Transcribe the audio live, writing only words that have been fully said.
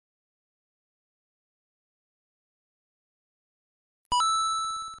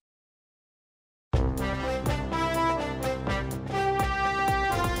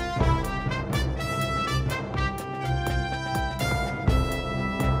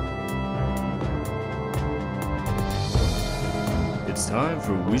time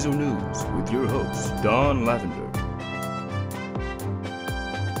for Weazel News with your host, Don Lavender.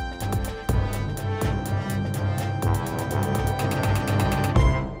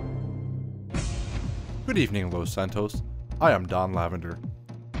 Good evening, Los Santos. I am Don Lavender.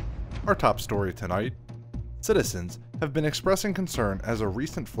 Our top story tonight: citizens have been expressing concern as a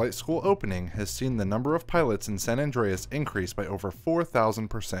recent flight school opening has seen the number of pilots in San Andreas increase by over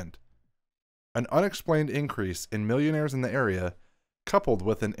 4,000%. An unexplained increase in millionaires in the area, coupled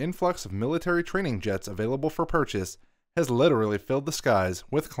with an influx of military training jets available for purchase, has literally filled the skies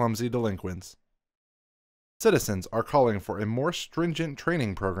with clumsy delinquents. Citizens are calling for a more stringent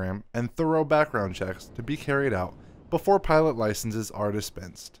training program and thorough background checks to be carried out before pilot licenses are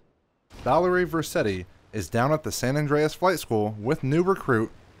dispensed. Valerie Versetti is down at the San Andreas Flight School with new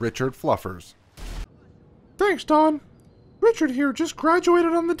recruit Richard Fluffers. Thanks, Don. Richard here just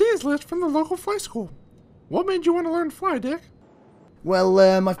graduated on the D's list from the local flight school. What made you want to learn to fly, Dick?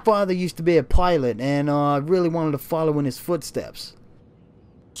 Well, my father used to be a pilot, and I really wanted to follow in his footsteps.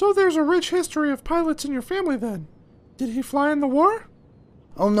 So there's a rich history of pilots in your family then. Did he fly in the war?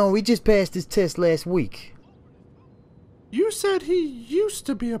 Oh no, he just passed his test last week. You said he used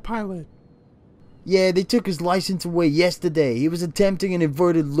to be a pilot. Yeah, they took his license away yesterday. He was attempting an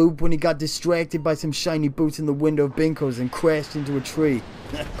inverted loop when he got distracted by some shiny boots in the window of Binko's and crashed into a tree.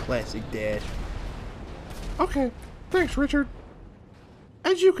 Classic Dad. Okay, thanks, Richard.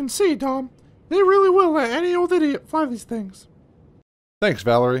 As you can see, Dom, they really will let any old idiot fly these things. Thanks,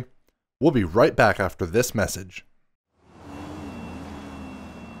 Valerie. We'll be right back after this message.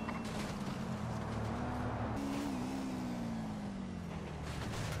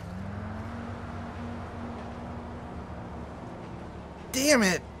 Damn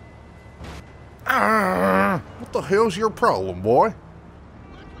it! What the hell's your problem, boy?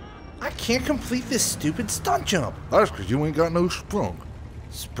 I can't complete this stupid stunt jump. That's because you ain't got no sprunk.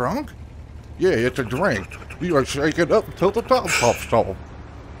 Sprunk? Yeah, it's a drink. You gotta shake it up until the top pops off.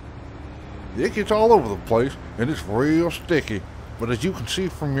 It gets all over the place, and it's real sticky. But as you can see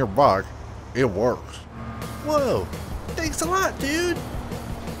from your bike, it works. Whoa, thanks a lot, dude.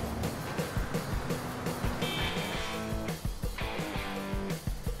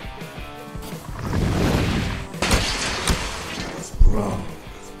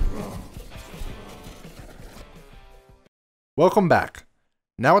 Welcome back.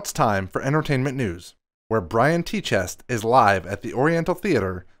 Now it's time for entertainment news, where Brian T-Chest is live at the Oriental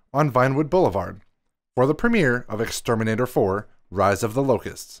Theater on Vinewood Blvd for the premiere of Exterminator 4: Rise of the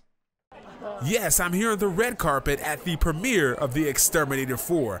Locusts. Yes, I'm here on the red carpet at the premiere of the Exterminator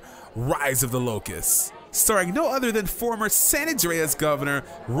 4: Rise of the Locusts, starring no other than former San Andreas Governor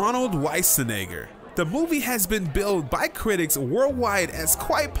Ronald Weisenegger. The movie has been billed by critics worldwide as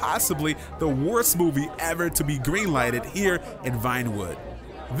quite possibly the worst movie ever to be greenlighted here in Vinewood.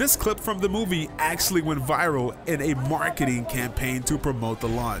 This clip from the movie actually went viral in a marketing campaign to promote the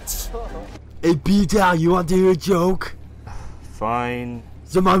launch. Hey Peter, you want to hear a joke? Fine.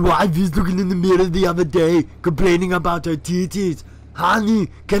 So my wife is looking in the mirror the other day, complaining about her titties. Honey,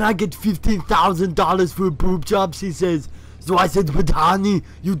 can I get $15,000 for a boob job, she says. So I said, but honey,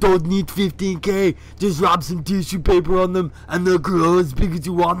 you don't need 15K. Just rub some tissue paper on them and they'll grow as big as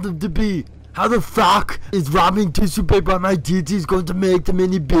you want them to be. How the fuck is rubbing tissue paper on my titties going to make them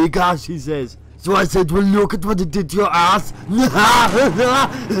any bigger, she says. So I said, well, look at what it did to your ass.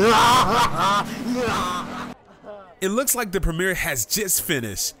 It looks like the premiere has just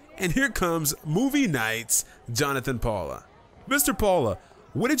finished, and here comes Movie Night's Jonathan Paula. Mr. Paula,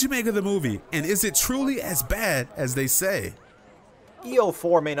 what did you make of the movie, and is it truly as bad as they say?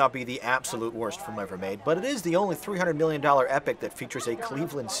 EO4 may not be the absolute worst film ever made, but it is the only $300 million epic that features a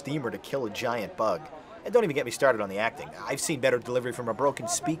Cleveland steamer to kill a giant bug. And don't even get me started on the acting. I've seen better delivery from a broken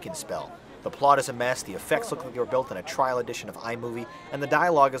speak and spell. The plot is a mess, the effects look like they were built in a trial edition of iMovie, and the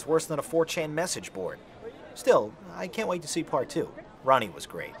dialogue is worse than a 4chan message board. Still, I can't wait to see part 2. Ronnie was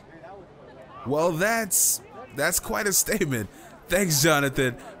great. Well, that's quite a statement. Thanks,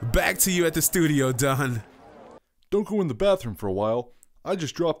 Jonathan. Back to you at the studio, Don. Don't go in the bathroom for a while. I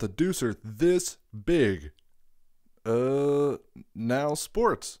just dropped a deucer this big. Now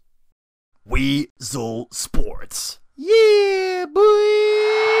sports. Weazel Sports. Yeah,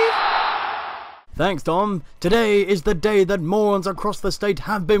 boy! Thanks, Tom. Today is the day that morons across the state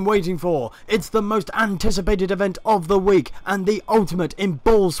have been waiting for. It's the most anticipated event of the week and the ultimate in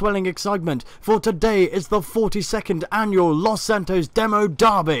ball-swelling excitement, for today is the 42nd annual Los Santos Demo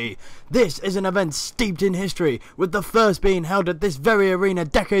Derby. This is an event steeped in history, with the first being held at this very arena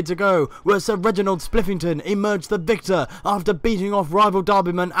decades ago, where Sir Reginald Spliffington emerged the victor after beating off rival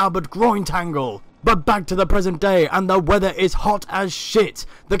derbyman Albert Grointangle. But back to the present day, and the weather is hot as shit.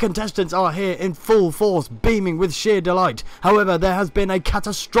 The contestants are here in full force, beaming with sheer delight. However, there has been a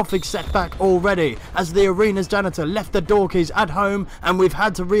catastrophic setback already, as the arena's janitor left the door keys at home, and we've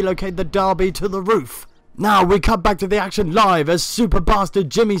had to relocate the derby to the roof. Now we cut back to the action live as super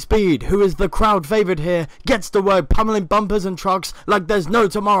bastard Jimmy Speed, who is the crowd favourite here, gets to work pummeling bumpers and trucks like there's no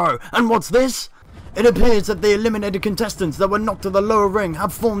tomorrow. And what's this? It appears that the eliminated contestants that were knocked to the lower ring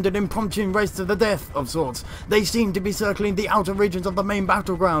have formed an impromptu race to the death of sorts. They seem to be circling the outer regions of the main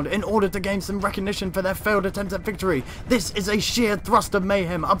battleground in order to gain some recognition for their failed attempt at victory. This is a sheer thrust of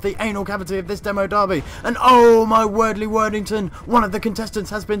mayhem up the anal cavity of this demo derby, and oh my wordly wordington, one of the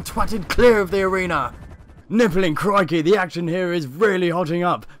contestants has been twatted clear of the arena. Nippling crikey, the action here is really hotting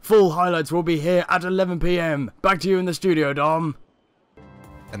up. Full highlights will be here at 11 PM. Back to you in the studio, Dom.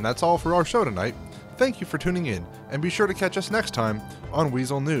 And that's all for our show tonight. Thank you for tuning in, and be sure to catch us next time on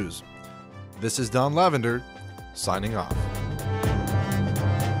Weazel News. This is Don Lavender, signing off.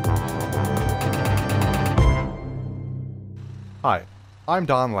 Hi, I'm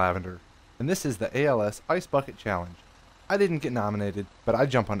Don Lavender, and this is the ALS Ice Bucket Challenge. I didn't get nominated, but I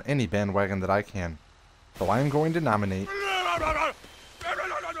jump on any bandwagon that I can. So I am going to nominate